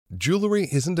Jewelry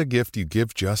isn't a gift you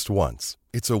give just once.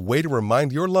 It's a way to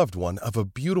remind your loved one of a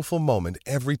beautiful moment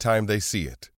every time they see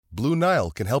it. Blue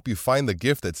Nile can help you find the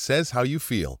gift that says how you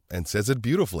feel and says it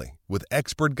beautifully, with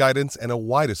expert guidance and a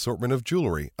wide assortment of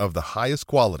jewelry of the highest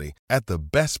quality at the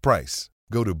best price.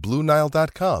 Go to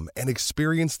BlueNile.com and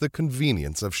experience the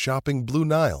convenience of shopping Blue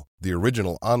Nile, the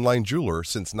original online jeweler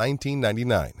since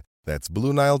 1999. That's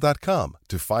BlueNile.com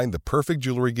to find the perfect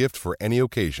jewelry gift for any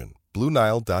occasion.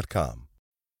 BlueNile.com.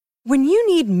 When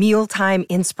you need mealtime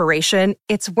inspiration,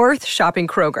 it's worth shopping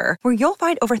Kroger, where you'll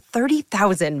find over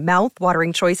 30,000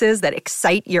 mouth-watering choices that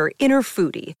excite your inner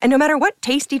foodie. And no matter what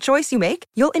tasty choice you make,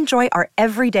 you'll enjoy our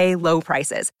everyday low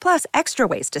prices, plus extra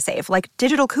ways to save, like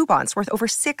digital coupons worth over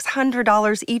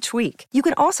 $600 each week. You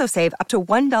can also save up to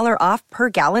 $1 off per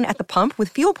gallon at the pump with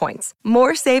fuel points.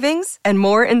 More savings and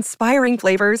more inspiring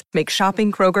flavors make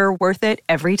shopping Kroger worth it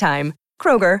every time.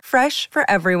 Kroger, fresh for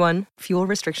everyone. Fuel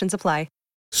restrictions apply.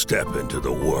 Step into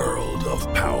the world of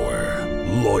power,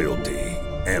 loyalty,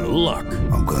 and luck.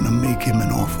 I'm gonna make him an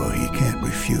offer he can't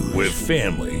refuse. With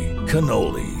family,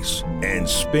 cannolis, and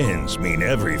spins mean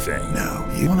everything. Now,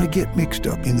 you wanna get mixed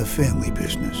up in the family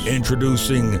business.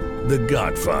 Introducing The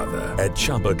Godfather at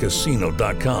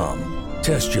ChumbaCasino.com.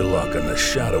 Test your luck in the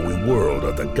shadowy world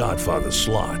of The Godfather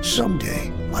slot.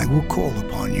 Someday, I will call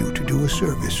upon you to do a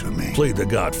service for me. Play The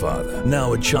Godfather,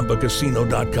 now at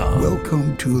ChumbaCasino.com.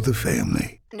 Welcome to the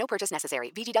family. No purchase necessary.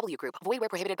 VGW Group. Void where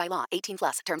prohibited by law. 18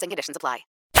 plus. Terms and conditions apply.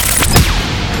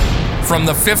 From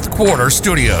the Fifth Quarter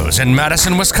Studios in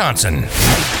Madison, Wisconsin,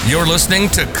 you're listening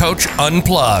to Coach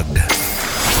Unplugged.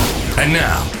 And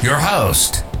now, your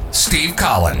host, Steve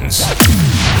Collins.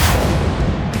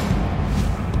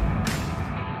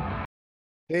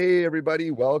 Hey,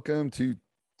 everybody. Welcome to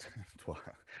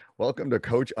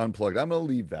Coach Unplugged. I'm going to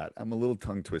leave that. I'm a little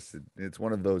tongue twisted. It's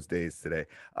one of those days today.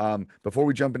 Before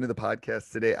we jump into the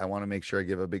podcast today, I want to make sure I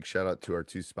give a big shout out to our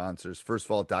two sponsors. First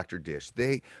of all, Dr. Dish.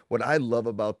 What I love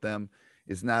about them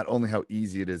is not only how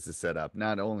easy it is to set up,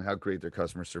 not only how great their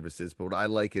customer service is, but what I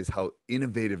like is how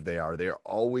innovative they are. They are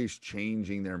always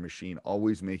changing their machine,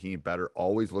 always making it better,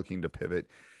 always looking to pivot.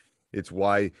 It's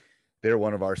why they're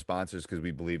one of our sponsors, because we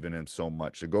believe in them so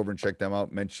much. So go over and check them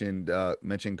out. Mention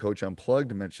Coach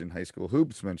Unplugged, mention High School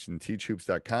Hoops, mention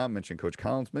teachhoops.com, mention Coach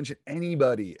Collins, mention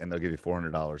anybody, and they'll give you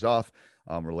 $400 off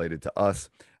related to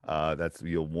us.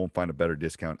 You won't find a better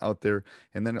discount out there.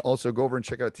 And then also go over and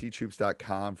check out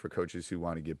teachhoops.com for coaches who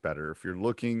want to get better. If you're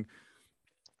looking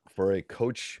for a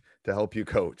coach to help you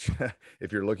coach,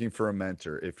 if you're looking for a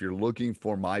mentor, if you're looking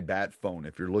for my bat phone,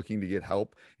 if you're looking to get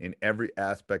help in every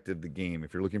aspect of the game,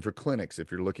 if you're looking for clinics, if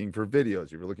you're looking for videos,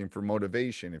 if you're looking for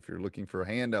motivation, if you're looking for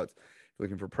handouts, if you're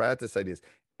looking for practice ideas,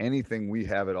 anything, we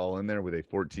have it all in there with a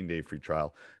 14-day free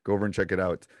trial. Go over and check it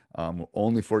out.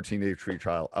 Only 14-day free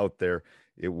trial out there.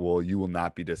 You will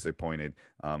not be disappointed.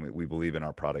 We believe in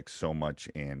our products so much,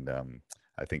 and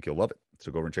I think you'll love it.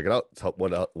 So go over and check it out. It's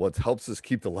what helps us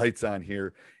keep the lights on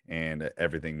here and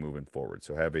everything moving forward.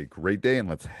 So have a great day, and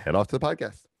let's head off to the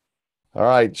podcast. All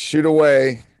right, shoot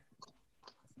away.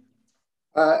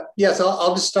 Yes,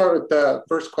 I'll just start with the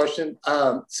first question.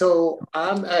 So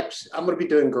I'm going to be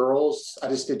doing girls. I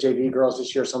just did JV girls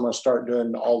this year, so I'm going to start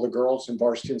doing all the girls in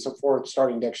varsity and so forth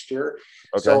starting next year.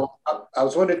 Okay. So I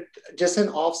was wondering, just in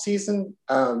off season,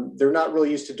 they're not really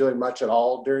used to doing much at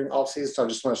all during off season. So I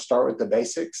just want to start with the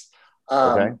basics.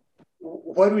 Okay.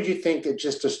 What would you think,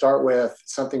 just to start with,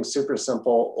 something super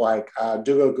simple, like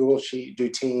do a Google Sheet, do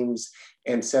teams,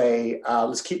 and say,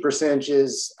 let's keep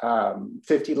percentages,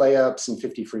 50 layups and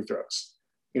 50 free throws,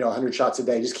 100 shots a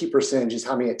day. Just keep percentages,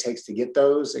 how many it takes to get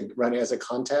those, and run it as a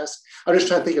contest. I'm just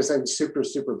trying to think of something super,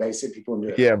 super basic people can do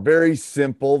it. Yeah, very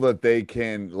simple that they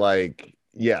can,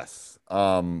 yes.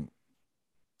 How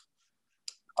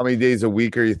many days a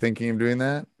week are you thinking of doing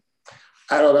that?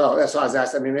 I don't know. That's what I was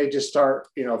asking. I mean, maybe just start,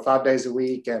 5 days a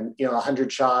week and,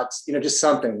 100 shots, just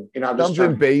something,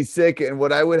 something basic. And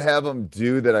what I would have them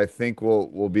do that I think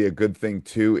will be a good thing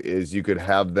too, is you could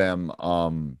have them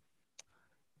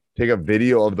take a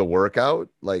video of the workout,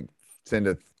 send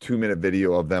a 2-minute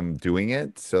video of them doing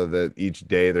it, so that each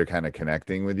day they're kind of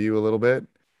connecting with you a little bit.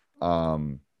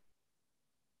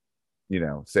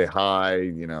 Say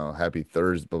hi, happy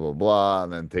Thursday, blah, blah, blah,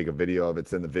 and then take a video of it,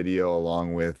 send the video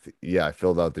along with, I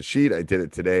filled out the sheet, I did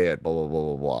it today at blah, blah,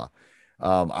 blah, blah,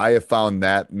 blah. I have found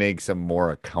that makes them more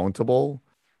accountable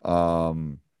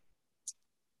than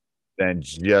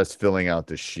just filling out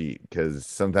the sheet, because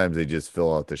sometimes they just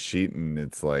fill out the sheet and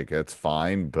it's like, that's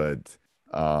fine. But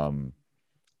I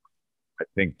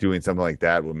think doing something like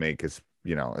that would make us,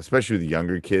 especially with the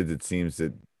younger kids, it seems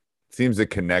to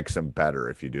connect them better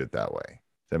if you do it that way.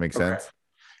 Does that make sense?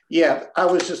 Yeah, I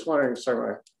was just wondering.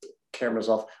 Sorry, my camera's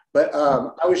off. But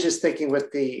I was just thinking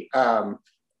with the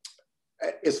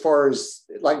as far as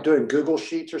like doing Google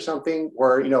Sheets or something,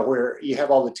 where where you have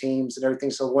all the teams and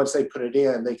everything. So once they put it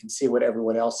in, they can see what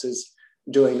everyone else is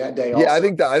doing that day. Yeah,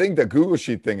 also. I think the Google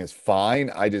Sheet thing is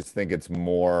fine. I just think it's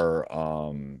more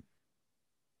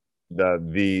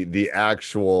the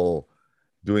actual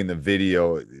doing the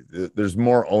video. There's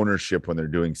more ownership when they're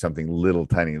doing something little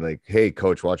tiny, like, hey,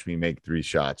 coach, watch me make 3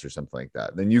 shots or something like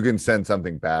that. Then you can send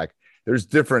something back. There's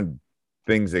different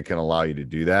things that can allow you to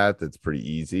do that. That's pretty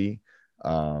easy.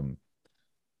 And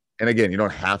again, you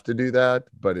don't have to do that,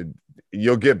 but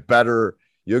you'll get better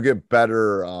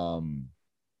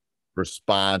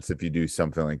response if you do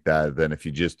something like that than if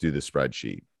you just do the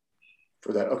spreadsheet.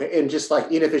 For that. Okay. And just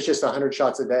like, even if it's just 100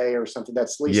 shots a day or something,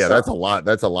 that's at least. Yeah, that's a lot.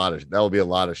 That will be a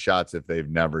lot of shots if they've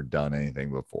never done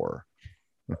anything before.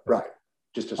 Right.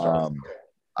 Just to start.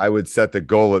 I would set the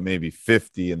goal at maybe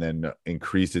 50 and then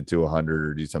increase it to 100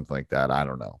 or do something like that. I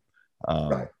don't know.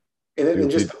 Right. And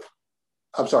then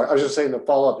I'm sorry, I was just saying, the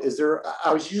follow-up,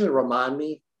 I was usually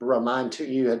remind to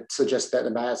you had suggested that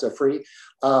in the math are free.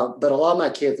 But a lot of my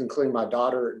kids, including my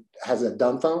daughter, has a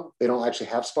dumb phone. They don't actually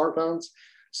have smartphones.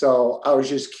 So I was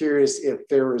just curious if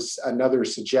there was another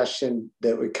suggestion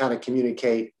that would kind of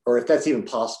communicate, or if that's even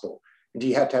possible. Do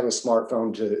you have to have a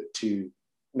smartphone to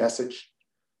message?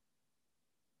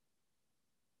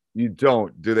 You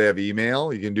don't. Do they have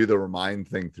email? You can do the remind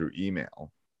thing through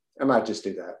email. I might just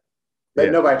do that. But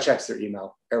nobody checks their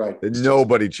email.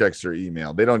 Nobody checks their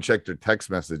email. They don't check their text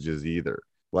messages either.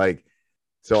 Like,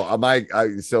 so my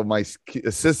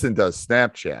assistant does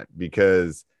Snapchat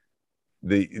because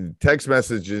the text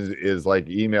messages is like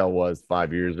email was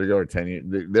 5 years ago or 10 years.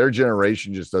 Their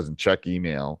generation just doesn't check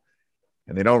email,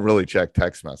 and they don't really check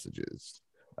text messages.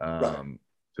 Right.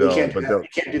 So, you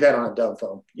can't do that on a dumb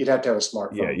phone. You'd have to have a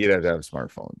smartphone. Yeah, you'd have to have a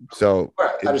smartphone. So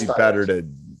it'd be better to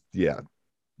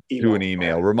do an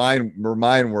email.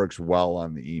 Remind works well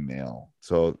on the email,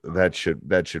 so that should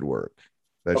work.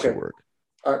 Should work.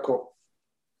 All right, cool.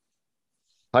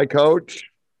 Hi, Coach.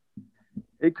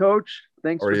 Hey, Coach.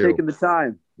 Thanks for taking the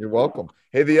time. You're welcome.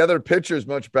 Hey, the other picture is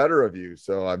much better of you,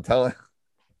 so I'm telling.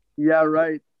 Yeah,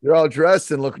 right. You're all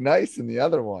dressed and look nice in the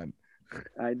other one.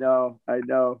 I know.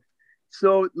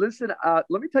 So listen,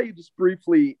 let me tell you just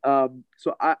briefly.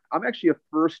 So I'm actually a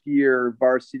first-year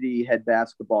varsity head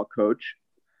basketball coach.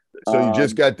 So you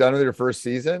just got done with your first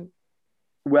season?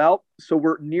 Well, so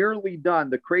we're nearly done.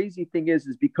 The crazy thing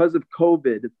is because of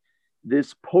COVID,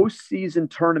 this postseason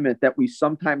tournament that we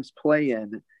sometimes play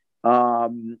in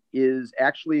is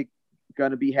actually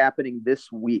going to be happening this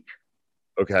week.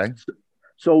 Okay.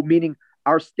 So meaning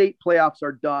our state playoffs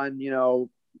are done.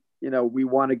 We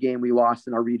won a game, we lost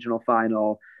in our regional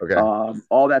final. Okay.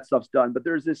 All that stuff's done. But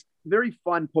there's this very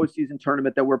fun postseason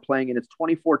tournament that we're playing, and it's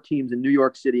 24 teams in New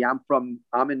York City. I'm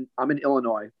in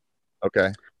Illinois.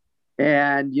 Okay.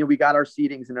 And we got our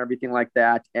seedings and everything like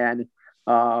that. And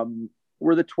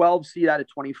we're the 12 seed out of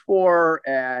 24,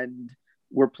 and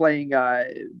we're playing.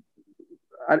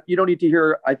 You don't need to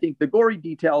hear, I think, the gory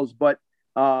details, but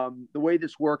the way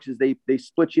this works is they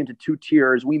split you into 2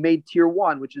 tiers. We made tier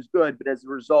 1, which is good, but as a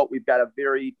result, we've got a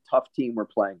very tough team we're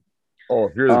playing. Oh,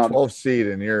 if you're the 12th seed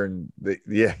and you're in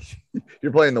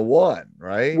you're playing the 1,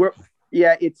 right?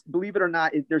 It's, believe it or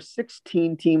not, there's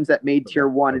 16 teams that made tier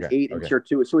 1 and 8 in tier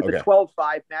 2. So it's a 12-5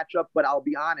 matchup, but I'll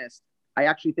be honest, I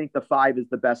actually think the 5 is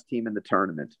the best team in the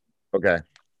tournament. Okay.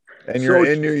 And you're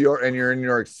in New York, and you're in New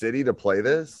York City to play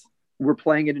this? We're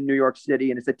playing it in New York City,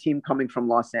 and it's a team coming from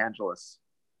Los Angeles.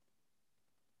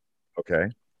 Okay.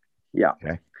 Yeah.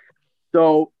 Okay.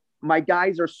 So my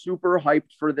guys are super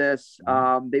hyped for this.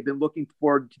 They've been looking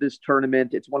forward to this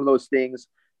tournament. It's one of those things.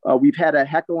 We've had a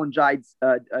Jekyll and Hyde,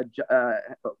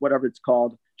 whatever it's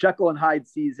called, Jekyll and Hyde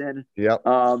season. Yep.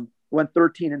 Went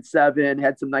 13-7,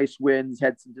 had some nice wins,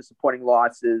 had some disappointing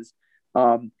losses.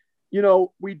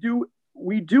 We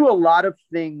do a lot of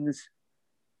things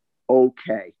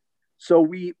okay. So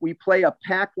we play a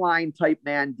pack line type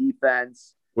man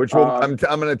defense. Which I'm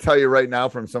going to tell you right now,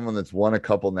 from someone that's won a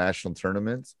couple national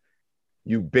tournaments,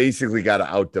 you basically got to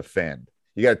out defend.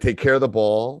 You got to take care of the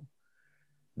ball,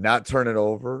 not turn it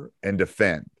over, and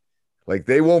defend. Like,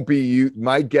 they won't be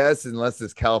my guess, unless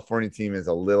this California team is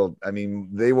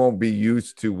they won't be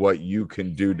used to what you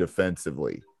can do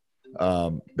defensively.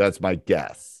 That's my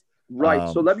guess. Right.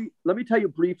 So let me tell you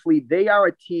briefly, they are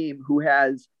a team who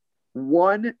has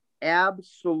one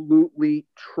absolutely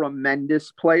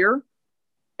tremendous player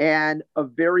and a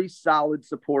very solid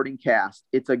supporting cast.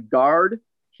 It's a guard.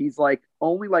 He's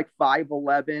only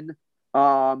 5'11",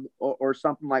 or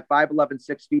something like 5'11",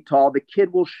 6 feet tall. The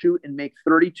kid will shoot and make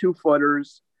 32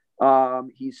 footers.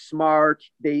 He's smart.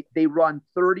 They run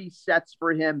 30 sets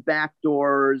for him,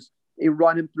 backdoors. They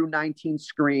run him through 19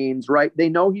 screens, right? They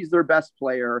know he's their best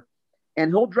player,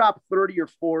 and he'll drop 30 or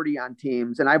 40 on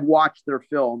teams. And I've watched their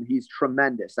film. He's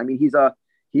tremendous. I mean, he's a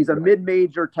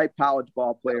mid-major type college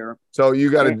ball player. So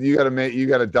you got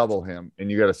to double him,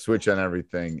 and you got to switch on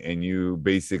everything, and you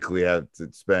basically have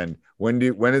to spend. When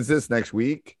is this, next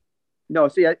week? No,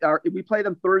 see, we play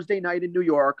them Thursday night in New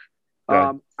York.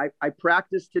 Okay. I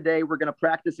practiced today. We're going to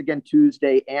practice again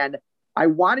Tuesday, and I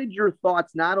wanted your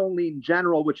thoughts not only in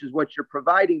general, which is what you're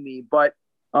providing me, but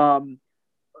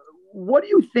what do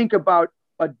you think about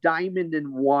a diamond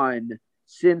in one?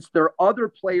 Since their other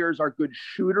players are good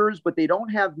shooters, but they don't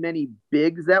have many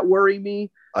bigs that worry me.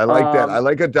 I like that. I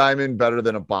like a diamond better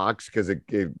than a box because it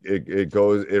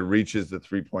reaches the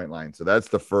 3-point line. So that's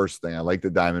the first thing. I like the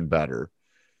diamond better.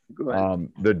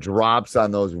 Good. The drops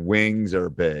on those wings are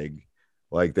big.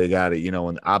 Like they got it,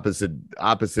 when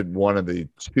opposite one of the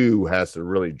two has to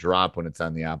really drop when it's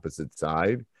on the opposite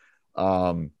side.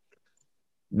 No,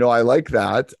 I like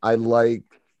that. I like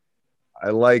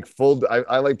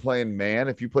playing man.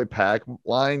 If you play pack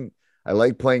line, I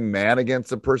like playing man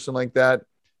against a person like that,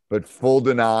 but full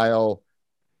denial.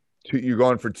 You're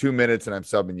going for 2 minutes and I'm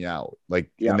subbing you out.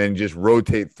 And then just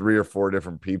rotate 3 or 4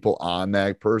 different people on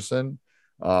that person.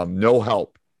 No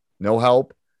help, no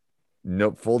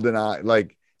full deny.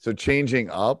 So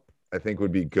changing up, I think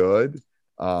would be good.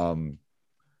 So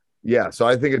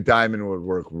I think a diamond would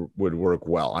work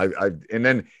well. And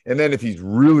then if he's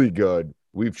really good,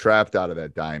 we've trapped out of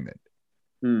that diamond.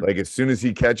 Like as soon as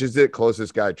he catches it,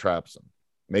 closest guy traps him,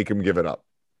 make him give it up.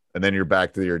 And then you're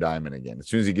back to your diamond again. As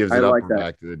soon as he gives it up, we're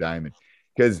back to the diamond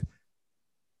because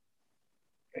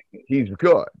he's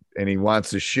good and he wants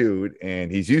to shoot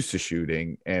and he's used to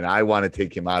shooting. And I want to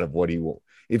take him out of what he will.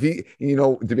 If he,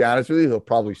 to be honest with you, he'll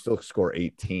probably still score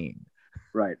 18.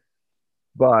 Right.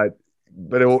 But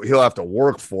he'll have to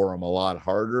work for him a lot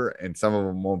harder. And some of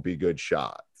them won't be good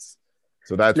shots.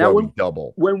 So that's why we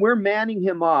double. When we're manning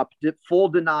him up, full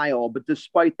denial, but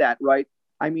despite that, right?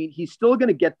 I mean, he's still going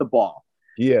to get the ball.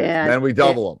 Yeah. And then we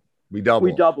double him. We double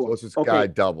him. Closest guy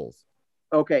doubles.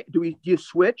 Okay. Do you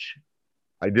switch?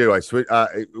 I do. I switch.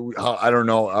 I don't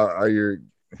know.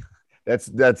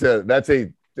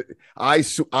 I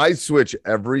switch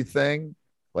everything.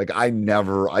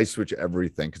 I switch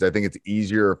everything because I think it's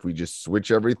easier if we just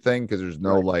switch everything because there's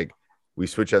no we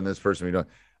switch on this person. We don't.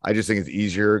 I just think it's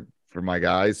easier for my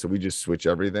guys. So we just switch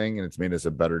everything and it's made us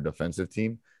a better defensive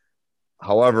team.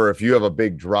 However, if you have a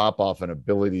big drop off in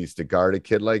abilities to guard a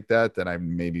kid like that, then I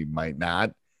maybe might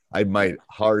not. I might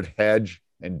hard hedge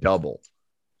and double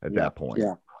at that point.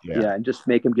 Yeah. And just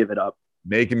make him give it up.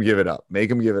 Make him give it up.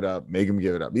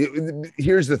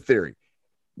 Here's the theory.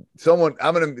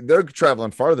 They're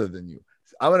traveling farther than you.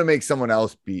 I'm going to make someone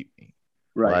else beat me.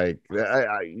 Right.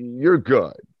 You're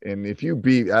good. And if you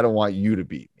I don't want you to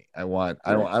beat me. I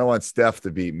don't want Steph to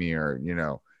beat me or,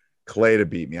 Clay to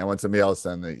beat me. I want somebody else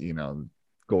on the,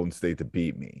 Golden State to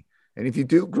beat me. And if you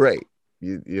do, great,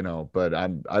 but I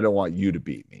don't want you to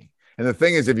beat me. And the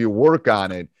thing is, if you work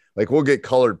on it, we'll get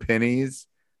colored pennies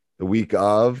the week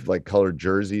of colored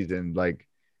jerseys and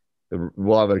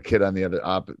we'll have a kid on the other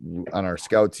on our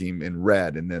scout team in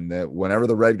red. And then whenever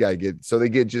the red guy they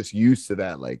get just used to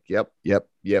that.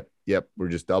 Yep. We're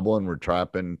just doubling, we're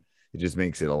trapping. It just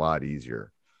makes it a lot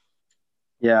easier.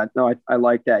 Yeah, no, I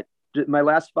like that. My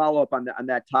last follow-up on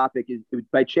that topic is,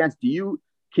 by chance,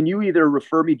 can you either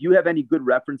refer me? Do you have any good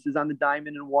references on the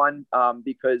diamond in one?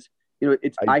 Because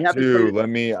I haven't. Let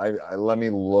me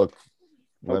look.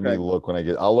 Let me look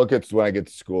I'll look at when I get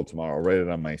to school tomorrow. I'll write it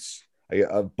on my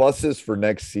buses for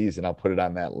next season. I'll put it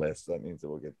on that list. That means it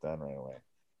will get done right away.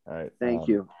 All right. Thank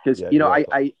you. Because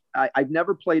I've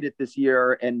never played it this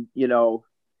year, and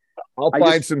I'll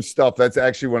find some stuff. That's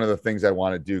actually one of the things I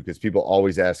want to do because people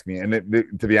always ask me, and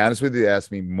to be honest with you, they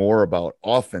ask me more about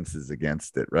offenses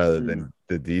against it rather than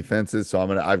the defenses. So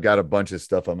I've got a bunch of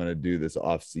stuff I'm going to do this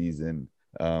off season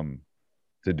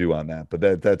to do on that.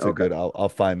 But that's a good. I'll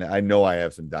find that. I know I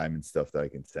have some diamond stuff that I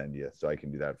can send you, so I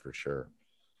can do that for sure.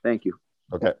 Thank you.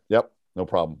 Okay. Yep. No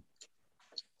problem.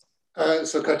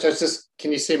 So, Coach,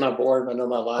 can you see my board? I know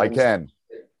my lines. I can.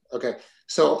 Okay.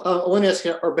 So I want to ask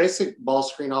you, our basic ball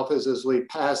screen offense is we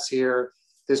pass here,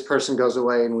 this person goes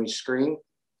away, and we screen.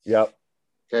 Yep.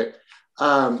 Okay.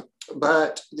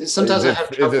 But sometimes I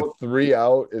have trouble. Is it 3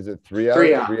 out? Is it 3 out?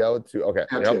 3 out. 3 out, 2. Okay.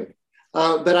 Yep.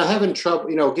 But I'm having trouble,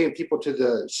 getting people to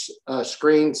the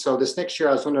screen. So this next year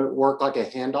I was going to work like a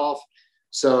handoff.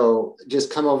 So just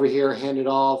come over here, hand it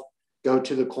off, go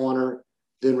to the corner,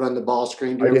 then run the ball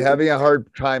screen. Are you having a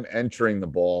hard time entering the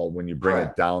ball when you bring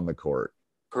Correct. it down the court?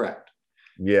 Correct.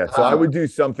 Yeah. So I would do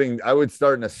something. I would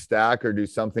start in a stack or do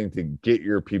something to get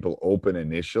your people open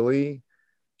initially.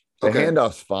 The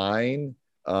handoff's fine.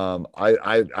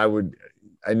 I would.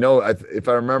 I know if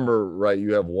I remember right,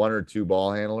 you have 1 or 2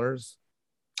 ball handlers.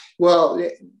 Well,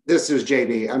 this is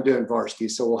JV. I'm doing varsity,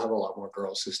 so we'll have a lot more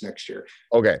girls this next year.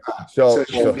 Okay, so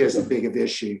it won't be as big of an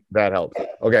issue. That helps.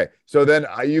 Okay, so then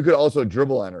you could also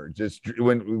dribble enter. Just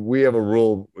when we have a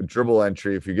rule, dribble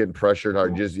entry. If you're getting pressured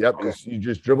hard, you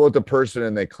just dribble at the person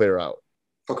and they clear out.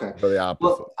 Okay. For the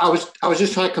opposite. Well, I was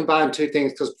just trying to combine 2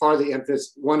 things because part of the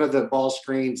emphasis, one of the ball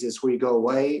screens is where you go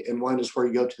away, and one is where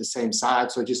you go to the same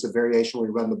side. So just a variation where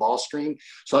you run the ball screen.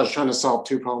 So I was trying to solve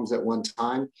 2 problems at one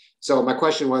time. So my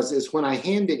question is when I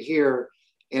hand it here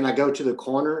and I go to the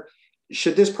corner,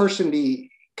 should this person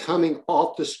be coming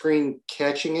off the screen,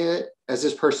 catching it as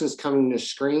this person's coming to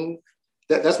screen?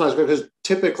 That's my question, because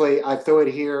typically I throw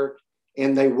it here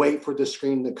and they wait for the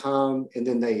screen to come and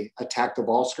then they attack the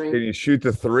ball screen. Can you shoot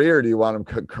the 3 or do you want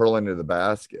them curl into the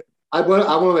basket? I want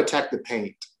to attack the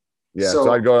paint. Yeah.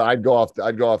 So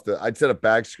I'd set a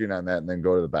back screen on that and then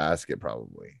go to the basket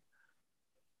probably.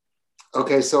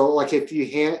 Okay. So like if you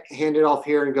hand it off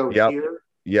here and go here.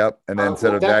 Yep. And then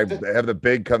have the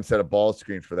big come set a ball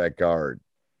screen for that guard.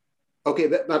 Okay,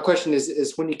 but my question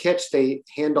is when you catch the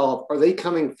handoff, are they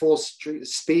coming full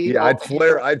speed? Yeah,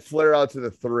 I'd flare out to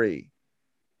the 3.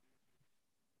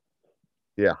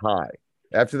 Yeah, high.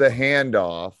 After the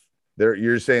handoff,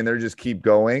 you're saying they're just keep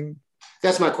going?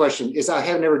 That's my question. I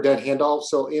have never done handoff.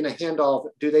 So in a handoff,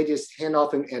 do they just hand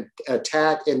off and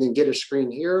attack and then get a screen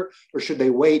here, or should they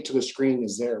wait till the screen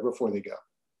is there before they go?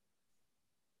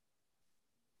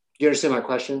 Do you understand my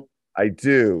question? I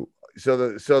do.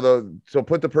 So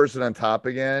put the person on top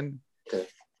again. Okay.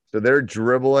 So they're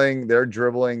dribbling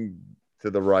to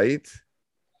the right,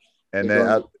 and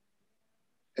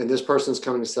and this person's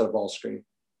coming to set a ball screen.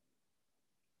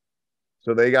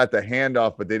 So they got the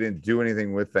handoff, but they didn't do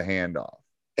anything with the handoff.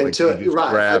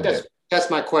 That's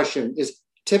my question. Is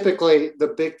typically the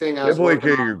big thing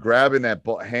you're grabbing that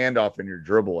handoff and you're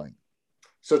dribbling.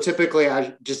 So typically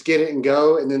I just get it and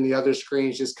go, and then the other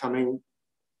screen's just coming.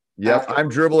 Yep, I'm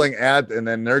dribbling and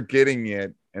then they're getting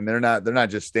it, and they're not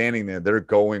just standing there, they're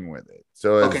going with it.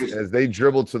 So as they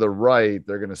dribble to the right,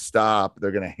 they're going to stop,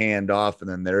 they're going to hand off, and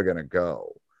then they're going to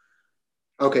go.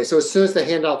 Okay, so as soon as the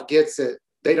handoff gets it,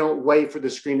 they don't wait for the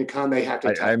screen to come. They have to.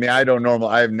 I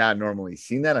have not normally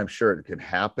seen that. I'm sure it could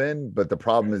happen, but the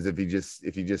problem is if you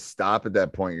just stop at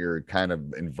that point, you're kind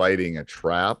of inviting a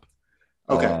trap.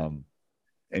 Okay.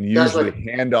 And usually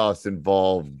handoffs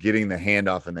involve getting the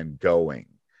handoff and then going.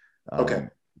 Okay.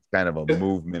 It's kind of a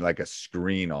movement, like a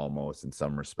screen almost in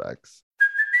some respects.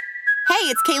 Hey,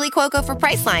 it's Kaylee Cuoco for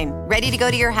Priceline. Ready to go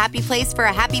to your happy place for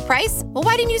a happy price? Well,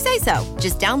 why didn't you say so?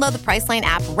 Just download the Priceline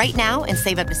app right now and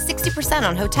save up to 60%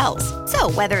 on hotels.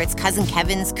 So whether it's Cousin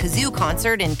Kevin's Kazoo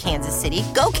Concert in Kansas City,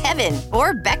 go Kevin,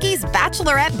 or Becky's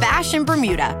Bachelorette Bash in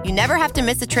Bermuda, you never have to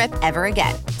miss a trip ever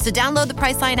again. So download the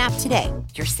Priceline app today.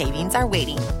 Your savings are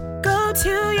waiting. Go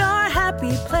to your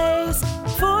happy place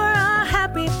for a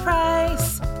happy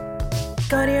price.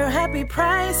 Go to your happy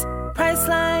price,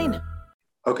 Priceline.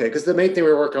 Okay, because the main thing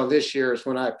we're working on this year is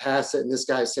when I pass it and this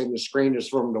guy's saying the screen is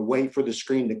for them to wait for the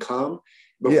screen to come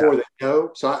before they go.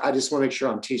 So I just want to make sure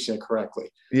I'm teaching it correctly.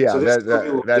 Yeah, so that's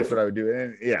what I would do.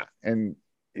 And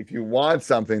if you want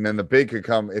something, then the big could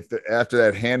come after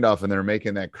that handoff and they're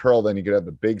making that curl, then you could have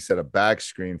the big set of back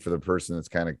screen for the person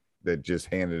that just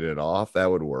handed it off. That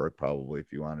would work probably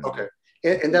if you wanted. Okay.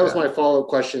 And that was my follow-up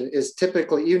question is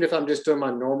typically, even if I'm just doing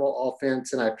my normal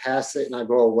offense and I pass it and I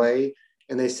go away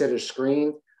and they set a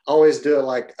screen, I always do it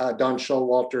like Don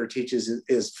Showalter teaches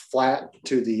is flat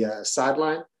to the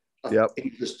sideline. Yep.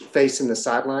 Just facing the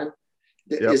sideline.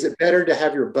 Yep. Is it better to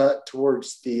have your butt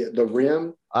towards the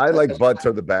rim? I like butt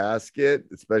to the basket,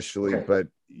 especially, but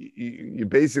you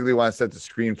basically want to set the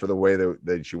screen for the way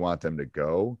that you want them to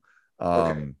go.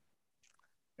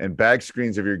 And back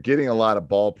screens, if you're getting a lot of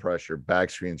ball pressure,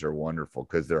 back screens are wonderful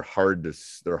because they're harder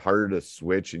to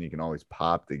switch and you can always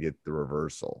pop to get the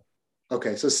reversal.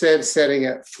 Okay, so setting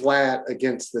it flat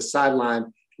against the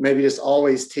sideline, maybe just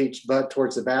always teach butt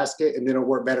towards the basket, and then it'll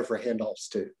work better for handoffs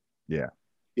too. Yeah.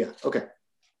 Yeah. Okay.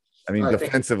 I mean,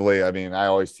 defensively, I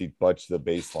always teach butt to the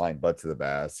baseline, butt to the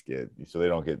basket, so they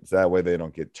don't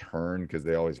get turned because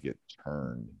they always get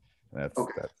turned. And that's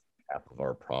half of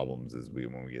our problems is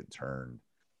when we get turned.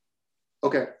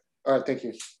 Okay. All right. Thank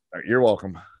you. All right, you're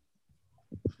welcome.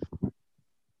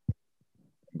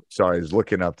 Sorry, I was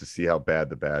looking up to see how bad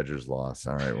the Badgers lost.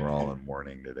 All right, we're all in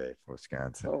mourning today for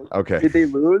Wisconsin. Okay. Did they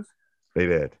lose? They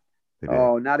did.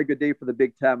 Oh, not a good day for the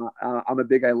Big Ten. I'm a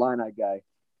big Illini guy.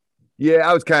 Yeah,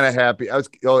 I was kind of happy.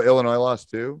 Illinois lost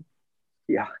too.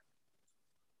 Yeah.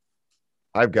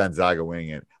 I've Gonzaga winning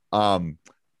it. I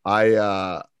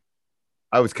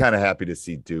was kind of happy to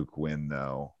see Duke win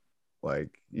though. Like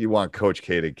you want Coach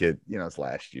K to get, it's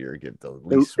last year, get the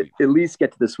at least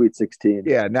get to the Sweet 16.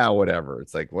 Yeah, now whatever.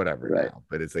 It's like whatever right. now.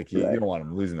 But it's like you don't want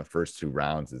him losing the first 2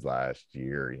 rounds as last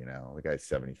year. The guy's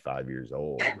 75 years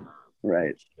old.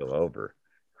 Right. Still over.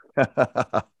 All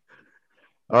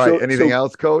right. Anything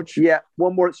else, Coach? Yeah,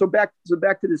 one more. So back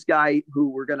to this guy who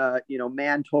we're gonna,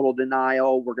 man total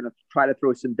denial. We're gonna try to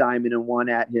throw some diamond and one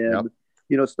at him.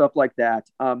 Yep. Stuff like that.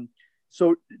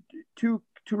 So two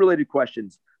related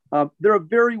questions. They're a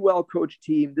very well coached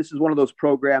team. This is one of those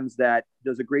programs that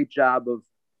does a great job of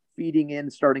feeding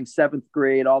in starting 7th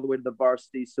grade all the way to the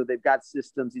varsity. So they've got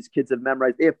systems. These kids have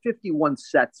memorized. They have 51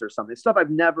 sets or something. Stuff I've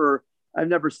never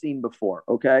seen before.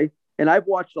 Okay. And I've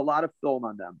watched a lot of film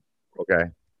on them. Okay.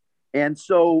 And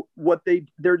so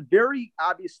they're very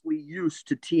obviously used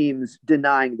to teams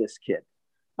denying this kid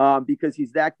because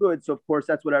he's that good. So of course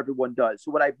that's what everyone does.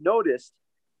 So what I've noticed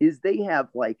is they have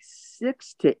like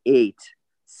 6 to 8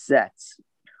 sets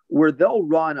where they'll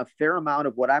run a fair amount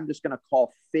of what I'm just going to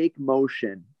call fake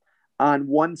motion on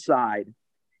one side,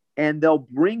 and they'll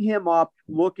bring him up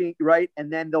looking right, and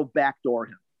then they'll backdoor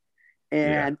him.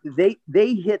 And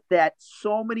they hit that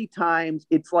so many times.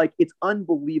 It's like, it's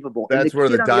unbelievable. That's where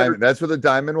the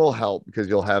diamond will help because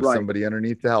you'll have somebody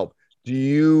underneath to help. Do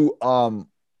you,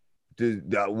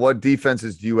 what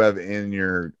defenses do you have in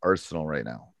your arsenal right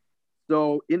now?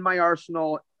 So in my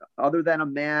arsenal, other than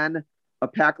a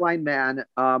pack line man,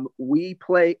 we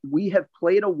have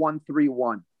played a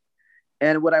 1-3-1.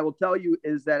 And what I will tell you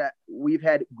is that we've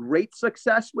had great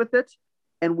success with it,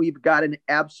 and we've gotten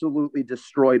absolutely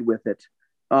destroyed with it.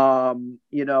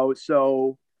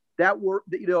 So that were,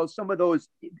 some of those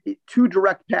 2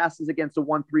 direct passes against a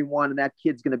 1-3-1, and that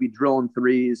kid's going to be drilling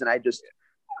threes. And I just,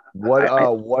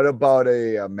 what about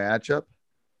a matchup?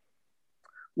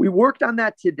 We worked on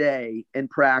that today in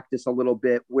practice a little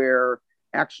bit, where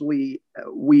actually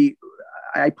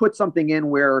I put something in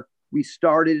where we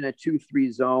started in a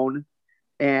 2-3 zone,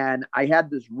 and I had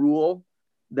this rule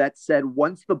that said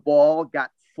once the ball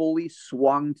got fully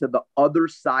swung to the other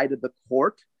side of the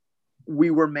court,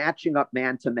 we were matching up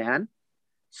man to man.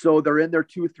 So they're in their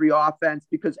 2-3 offense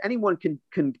because anyone can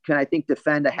I think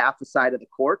defend a half the side of the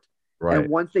court. Right. And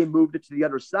once they moved it to the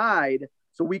other side,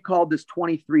 so we called this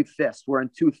 23 fist. We're in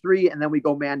 2-3, and then we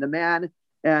go man to man.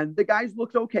 And the guys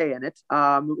looked okay in it.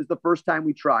 It was the first time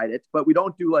we tried it, but we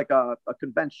don't do like a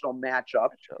conventional matchup.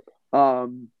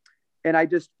 And I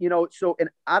just, so and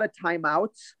out of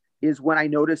timeouts is when I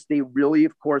noticed they really,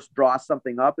 of course, draw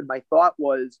something up. And my thought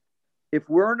was, if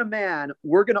we're in a man,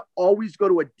 we're going to always go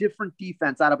to a different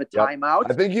defense out of a timeout.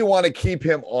 I think you want to keep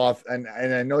him off. And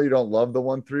I know you don't love the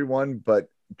 1-3-1, but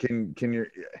can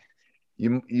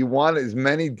you want as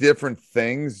many different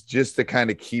things just to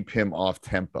kind of keep him off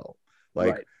tempo.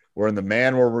 Like we're in the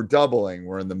man where we're doubling,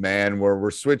 we're in the man where we're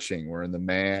switching, we're in the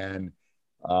man,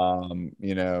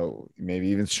 maybe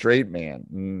even straight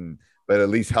man, but at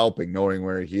least helping, knowing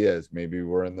where he is. Maybe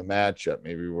we're in the matchup,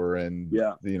 maybe we're in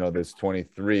this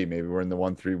 23, maybe we're in the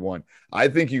 1-3-1. I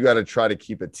think you got to try to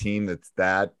keep a team that's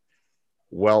that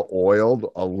well oiled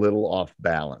a little off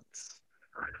balance.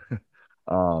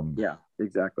 Yeah,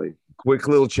 exactly. Quick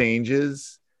little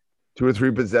changes, 2 or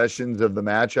 3 possessions of the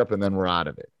matchup, and then we're out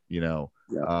of it.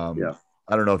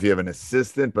 I don't know if you have an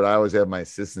assistant, but I always have my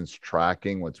assistants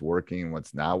tracking what's working and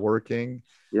what's not working.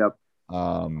 Yep.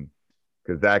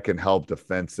 Because that can help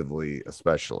defensively,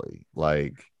 especially.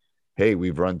 Like, hey,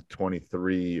 we've run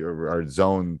 23 or our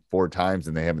zone 4 times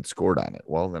and they haven't scored on it.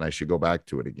 Well, then I should go back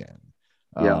to it again.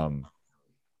 Can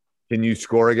you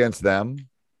score against them?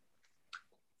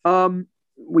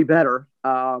 We better.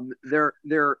 They're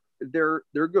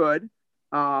good.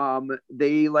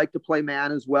 They like to play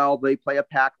man as well. They play a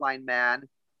pack line man.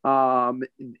 They'll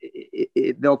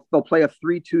play a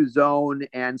 3-2 zone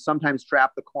and sometimes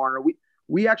trap the corner.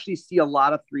 We actually see a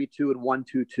lot of 3-2 and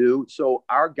 1-2-2. So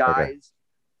our guys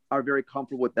are very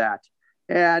comfortable with that.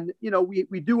 And,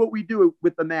 we do what we do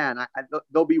with the man.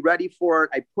 They'll be ready for it.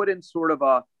 I put in sort of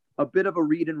a bit of a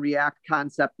read and react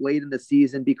concept late in the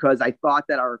season because I thought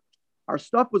that our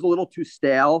stuff was a little too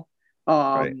stale.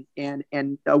 And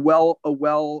a well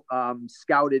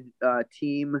scouted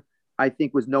team, I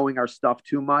think, was knowing our stuff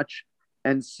too much.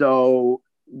 And so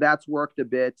that's worked a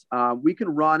bit. We can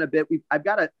run a bit. I've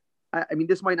got I mean,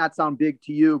 this might not sound big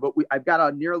to you, but I've got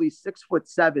a nearly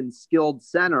 6'7" skilled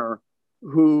center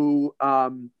who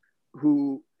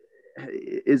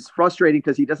is frustrating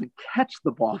because he doesn't catch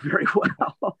the ball very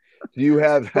well. Do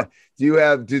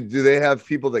they have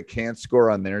people that can't score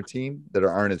on their team that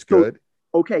aren't as good?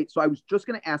 Okay, so I was just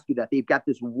going to ask you that. They've got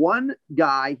this one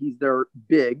guy. He's their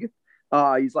big.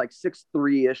 He's like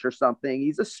 6'3" or something.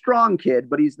 He's a strong kid,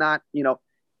 but he's not,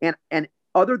 and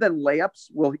other than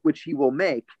layups, which he will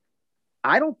make,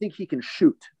 I don't think he can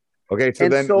shoot. Okay,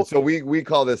 so we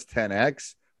call this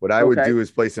 10X. What I would do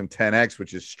is play some 10X,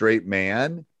 which is straight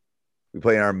man. We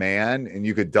play our man, and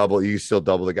you could still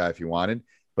double the guy if you wanted.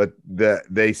 But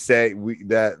they say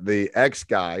that the X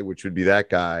guy, which would be that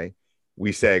guy,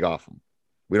 we sag off him.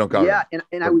 We don't cover. Yeah,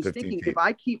 and I was thinking if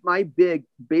I keep my big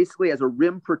basically as a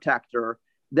rim protector,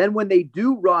 then when they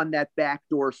do run that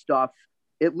backdoor stuff,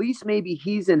 at least maybe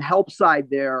he's in help side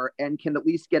there and can at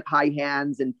least get high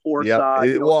hands and force. Yeah,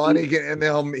 he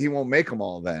won't make them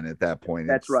all then at that point.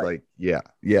 That's right. Like, yeah.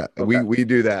 Okay. We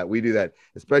do that,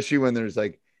 especially when there's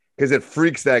because it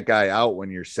freaks that guy out when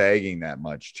you're sagging that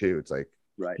much too. It's like,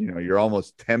 right. You're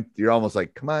almost You're almost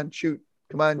like, come on, shoot.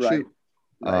 Right.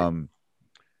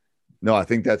 No, I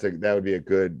think that would be a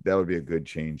good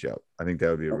change up. I think that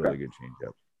would be a really good change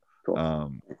up.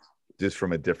 Cool. Just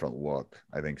from a different look.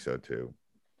 I think so too.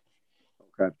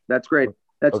 Okay. That's great.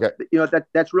 That's,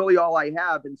 that's really all I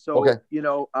have. And so,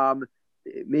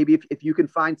 maybe if you can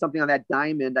find something on that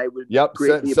diamond, I would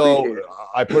greatly appreciate it.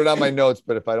 I put it on my notes,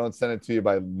 but if I don't send it to you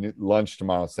by lunch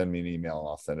tomorrow, send me an email and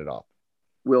I'll send it off.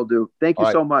 Will do. Thank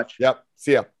you so much. Yep.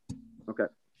 See ya. Okay.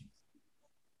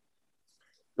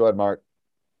 Go ahead, Mark.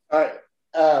 All right.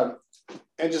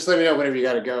 And just let me know whenever you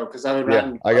got to go, because I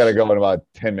got to go in about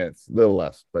 10 minutes, a little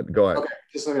less, but go ahead. Okay,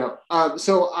 just let me know.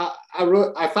 So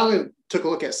I finally took a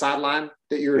look at sideline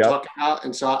that you were talking about,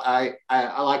 and so I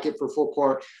like it for full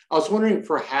court. I was wondering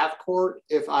for half court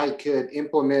if I could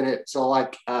implement it. So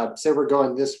say we're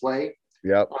going this way,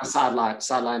 on a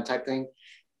sideline type thing,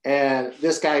 and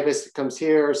this guy basically comes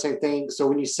here, same thing. So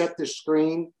when you set the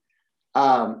screen,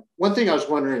 one thing I was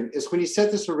wondering is when you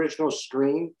set this original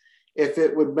screen, if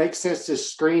it would make sense to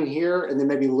screen here and then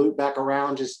maybe loop back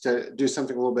around just to do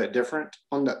something a little bit different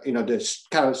on the, to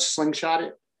kind of slingshot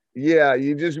it. Yeah,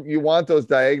 you want those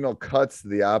diagonal cuts to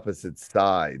the opposite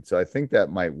side. So I think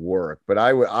that might work. But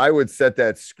I would set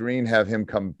that screen, have him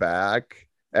come back.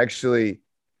 Actually,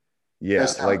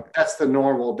 that's the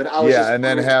normal. But I was and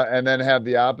then have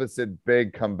the opposite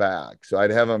big come back. So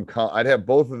I'd have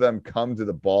both of them come to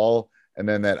the ball, and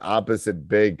then that opposite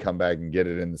big come back and get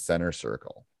it in the center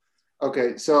circle.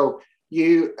 Okay, so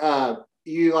you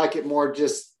like it more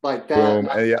just like that, boom.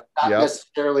 Not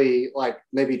necessarily like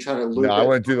maybe trying to loop. No, I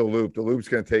wouldn't do the loop. The loop's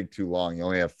going to take too long. You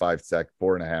only have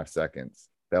 4.5 seconds.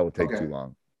 That will take too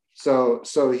long. So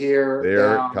here,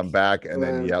 there, down, come back, and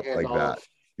then like that.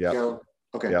 Yeah.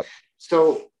 Okay. Yep.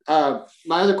 So my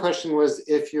other question was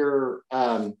if you're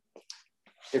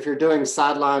doing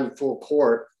sideline full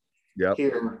court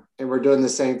here, and we're doing the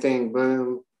same thing,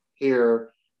 boom here.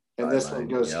 And this one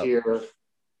goes here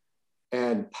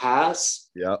and pass.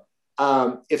 Yep.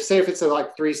 If it's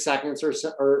like 3 seconds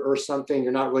or something,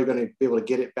 you're not really going to be able to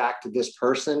get it back to this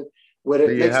person. Would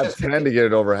it? You have 10 to get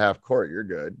it over half court. You're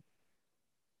good.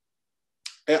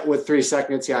 With 3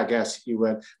 seconds, I guess you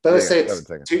would. But let's say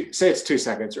it's 2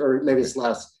 seconds, or maybe it's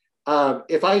less.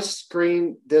 If I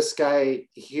screen this guy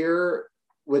here,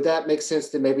 would that make sense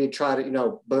to maybe try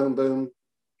to boom boom,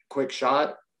 quick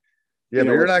shot? Yeah,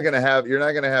 but you're not going to have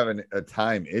a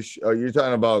time issue. Oh, you're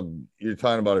talking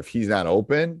about if he's not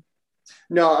open.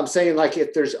 No, I'm saying like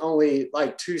if there's only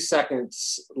like 2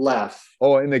 seconds left.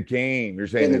 Oh, in the game. You're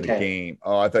saying in the game.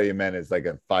 Oh, I thought you meant it's like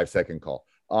a 5-second call.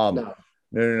 No.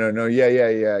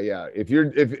 Yeah.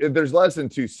 If there's less than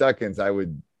 2 seconds, I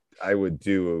would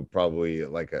do probably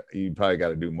you probably got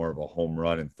to do more of a home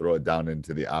run and throw it down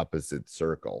into the opposite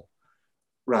circle.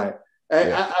 Right.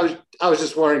 I was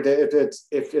just wondering that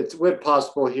if it's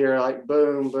possible here, like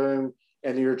boom, boom,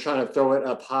 and you're trying to throw it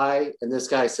up high, and this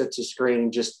guy sets a screen,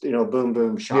 just boom,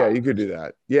 boom, shot. Yeah, you could do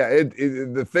that. Yeah,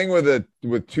 the thing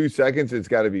with 2 seconds, it's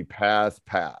got to be pass.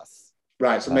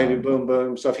 Right. So maybe boom,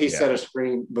 boom. So if he set a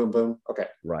screen, boom, boom. Okay.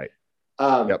 Right.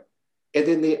 Yep. And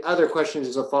then the other question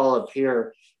is a follow up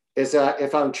here is that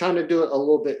if I'm trying to do it a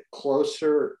little bit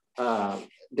closer down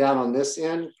on this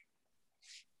end,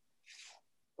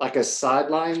 like a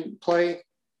sideline play.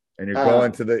 And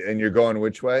you're going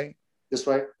which way? This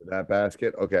way. That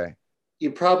basket. Okay.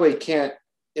 You probably can't.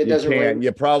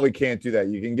 You probably can't do that.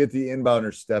 You can get the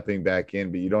inbounder stepping back in,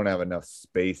 but you don't have enough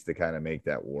space to kind of make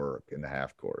that work in the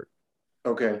half court.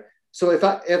 Okay. So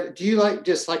do you like,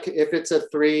 just like if it's a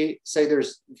 3, say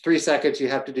there's 3 seconds, you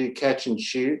have to do catch and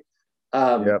shoot.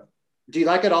 Yep. Do you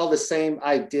like it all the same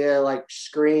idea, like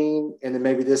screen, and then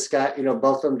maybe this guy,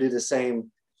 both of them do the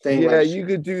same thing? Yeah, like you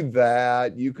could do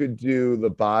that. You could do the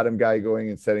bottom guy going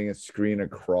and setting a screen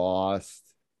across.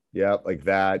 Yep, like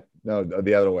that. No,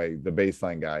 the other way, the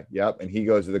baseline guy. Yep, and he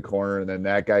goes to the corner, and then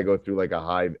that guy goes through like a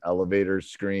high elevator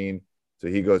screen. So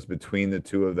he goes between the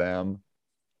two of them.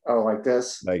 Oh, like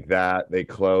this? Like that. They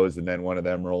close, and then one of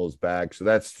them rolls back. So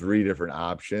that's 3 different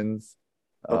options.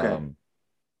 Okay.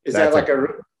 Is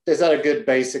that a good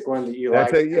basic one that you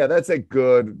like? That's a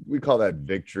good, we call that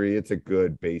victory. It's a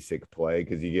good basic play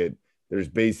because there's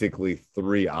basically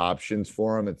 3 options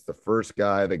for him. It's the first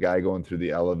guy, the guy going through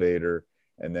the elevator,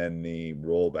 and then the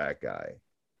rollback guy.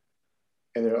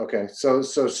 And then, okay. So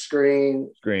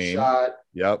screen, shot.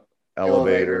 Yep.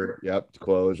 Elevator. Yep.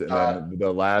 Close. And then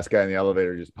the last guy in the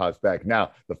elevator just pops back.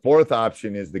 Now, the 4th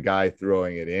option is the guy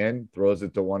throwing it in, throws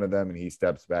it to one of them, and he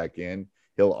steps back in.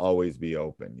 He'll always be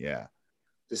open. Yeah.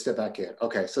 To step back in.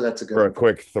 Okay. So that's a good for a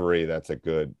quick 3. That's a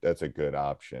good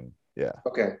option. Yeah.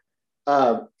 Okay.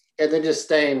 And then just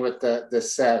staying with the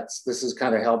sets, this has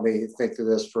kind of helped me think through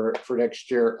this for next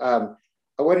year.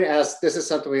 I wanted to ask, this is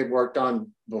something we had worked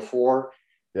on before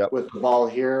with the ball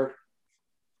here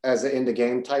as an end of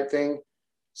game type thing.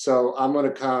 So I'm going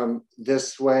to come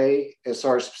this way as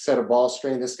far as set a ball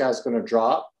screen. This guy's going to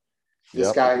drop.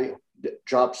 This guy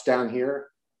drops down here.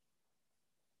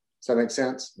 Does that make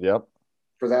sense? Yep.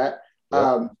 For that.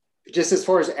 Yep. Just as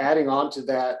far as adding on to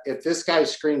that, if this guy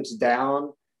screens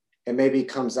down and maybe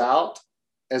comes out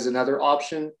as another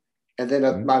option, and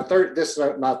then my third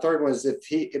one is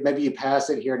if maybe you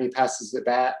pass it here and he passes it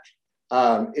back.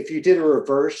 If you did a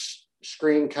reverse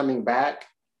screen coming back,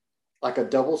 like a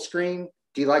double screen,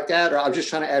 do you like that? Or I'm just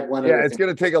trying to add one. Yeah, it's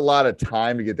going to take a lot of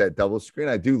time to get that double screen.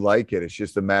 I do like it. It's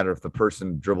just a matter if the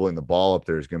person dribbling the ball up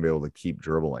there is going to be able to keep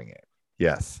dribbling it.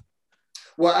 Yes.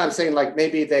 Well, I'm saying like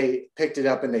maybe they picked it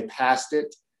up and they passed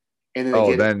it. And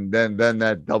then then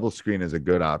that double screen is a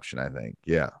good option, I think.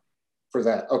 Yeah. For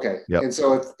that. Okay. Yep. And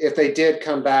so if they did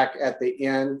come back at the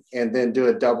end and then do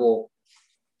a double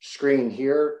screen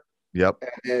here. Yep.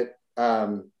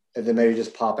 And then maybe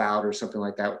just pop out or something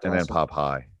like that. And then pop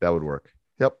high. That would work.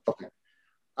 Yep. Okay.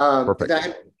 Perfect.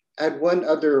 I had one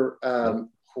other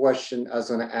question I was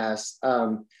going to ask.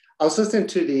 I was listening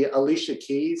to the Alicia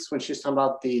Keys when she was talking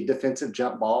about the defensive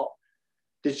jump ball.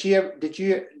 Do you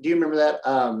remember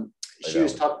that? She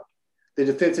was talking the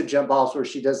defensive jump balls where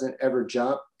she doesn't ever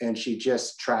jump and she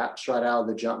just traps right out of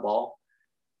the jump ball.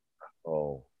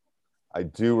 Oh, I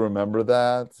do remember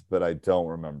that, but I don't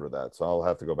remember that. So I'll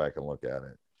have to go back and look at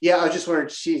it. Yeah, I was just wondering,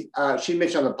 she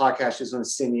mentioned on the podcast she's going to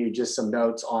send you just some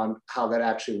notes on how that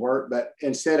actually worked. But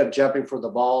instead of jumping for the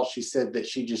ball, she said that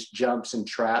she just jumps and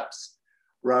traps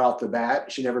right off the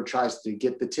bat. She never tries to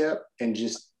get the tip and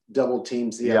just double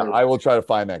teams the other. Yeah, I will try to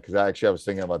find that because I was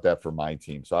thinking about that for my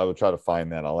team. So I will try to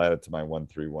find that. I'll add it to my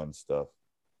 1-3-1 stuff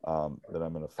that I'm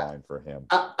going to find for him.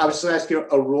 I was going to ask you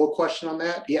a rule question on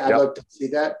that. Yeah, I'd love to see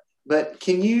that. But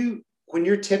can you, when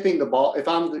you're tipping the ball, if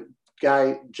I'm the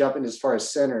guy jumping as far as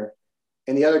center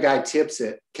and the other guy tips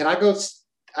it, I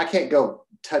can't go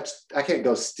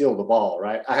steal the ball,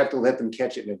 right? I have to let them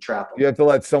catch it and then trap them. You have to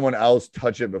let someone else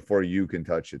touch it before you can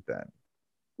touch it then.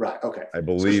 Right. Okay. I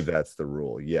believe that's the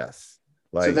rule. Yes.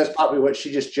 So that's probably what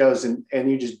she just chose, and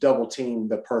you just double team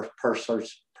the first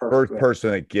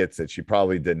person that gets it. She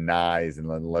probably denies and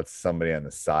then lets somebody on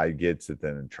the side gets it,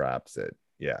 then traps it.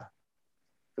 Yeah.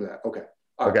 For that. Okay.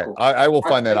 Okay, right, cool. I will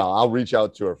find that out. I'll reach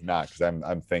out to her if not, because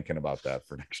I'm thinking about that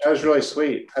for next year. That was really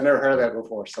sweet. I never heard of that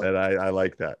before. So. And I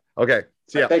like that. Okay.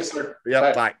 See ya. Thanks, sir.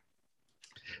 Yeah. Bye.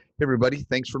 Hey, everybody.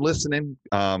 Thanks for listening.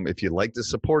 If you'd like to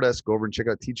support us, go over and check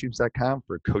out teachhoops.com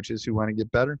for coaches who want to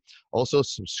get better. Also,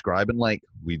 subscribe and like.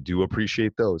 We do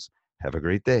appreciate those. Have a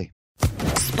great day.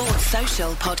 Sports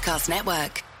Social Podcast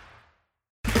Network.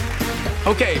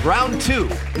 Okay, round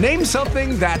 2. Name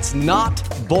something that's not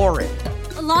boring.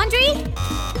 A laundry?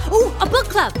 Ooh, a book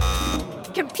club.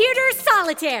 Computer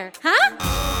solitaire, huh?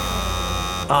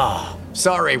 Ah, oh,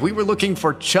 sorry. We were looking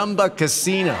for Chumba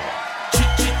Casino.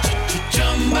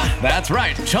 That's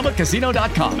right.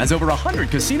 ChumbaCasino.com has over 100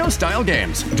 casino-style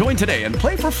games. Join today and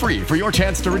play for free for your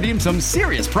chance to redeem some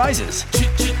serious prizes.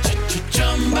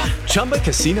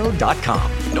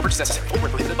 ChumbaCasino.com. No purchase necessary. Void where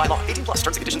prohibited by law. 18+ terms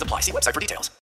and conditions apply. See website for details.